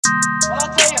Well,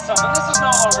 I'll tell you something, this is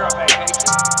no longer a vacation.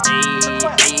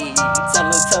 Hey, tell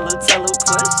her,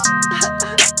 Quest.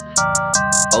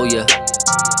 Oh yeah.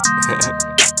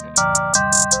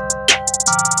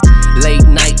 Late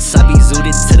nights, I be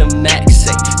zooted to the max.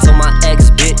 Say, told my ex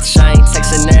bitch I ain't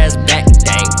texting her ass back.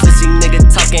 Dang, pussy nigga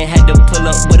talking, had to pull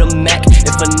up with a Mac.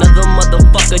 If another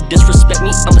motherfucker disrespect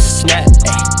me, I'ma snap.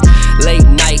 Ay. Late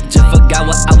night, just forgot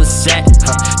where I was at.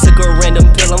 Took a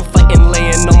random pill, I'm fighting,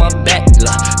 laying on my back.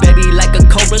 Baby like a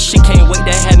cobra, she can't wait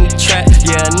to have me trapped.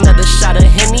 Yeah, another shot of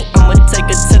Henny, I'ma take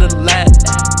her to the lab.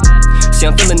 See,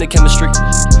 I'm feeling the chemistry.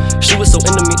 She was so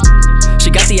into me. She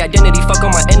got the identity, fuck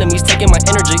all my enemies, taking my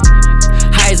energy.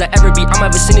 High as I ever be, I'm my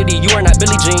vicinity, you are not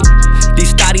Billie Jean.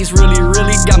 These thotties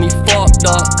really got me fucked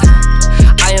up.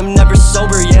 I am never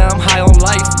sober, yeah, I'm high on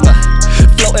life.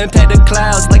 Floating past the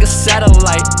clouds like a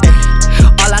satellite.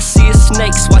 All I see is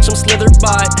snakes, watch them slither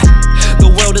by. The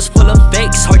world is full of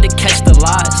fakes, hard to catch the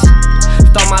lies.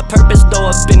 Thought my purpose though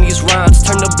up in these rhymes.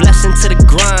 Turn the blessing to the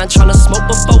grind, tryna smoke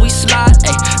before we slide.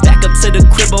 Ay, back up to the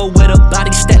cribbo with a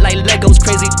body stacked like Legos.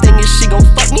 Crazy thing is she gon'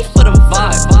 fuck me for the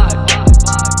vibe.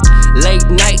 Late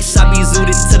nights, I be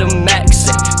zooted to the max.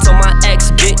 Ay, told my ex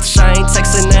bitch I ain't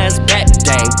texting her ass back.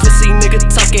 Dang, pussy nigga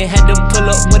talking, had to pull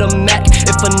up with a Mac.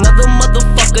 If another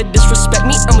motherfucker disrespect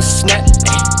me, I'ma snap.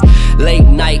 Ay, late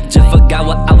night, just forgot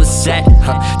where I was at.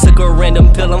 Took a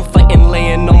random pill, I'm fighting,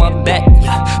 laying on my back.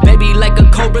 Baby like a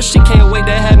cobra, she can't wait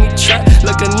to have me trapped.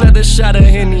 Look, another shot of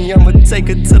Henny, I'ma take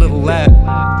her to the lab.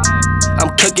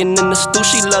 I'm cooking in the stew,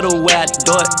 she love the way I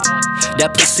do it.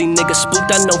 That pussy nigga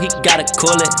spooked, I know he gotta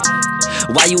call it.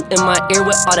 Why you in my ear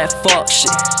with all that fuck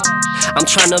shit? I'm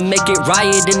tryna make it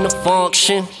riot in the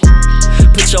function.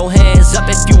 Put your hands up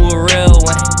if you a real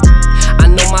one. I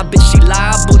know my bitch, she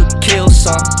liable to kill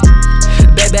some.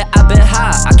 Baby, I been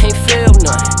high, I can't feel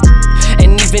nothing.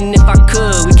 And even if I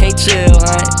could, we can't chill,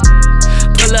 huh?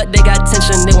 Pull up, they got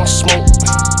tension, they want smoke.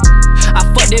 I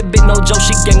fucked that bitch, no joke,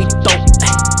 she gave me dope.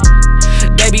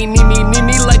 Baby, need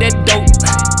me like that dope.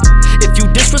 If you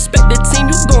disrespect the team,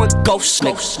 you gon' ghost,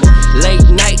 nigga. Late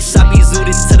nights, I be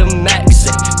zooted to the max.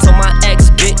 Told my ex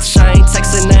bitch I ain't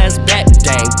texting her ass back.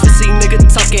 Dang, pussy nigga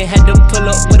talking, had to pull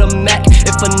up with a Mac.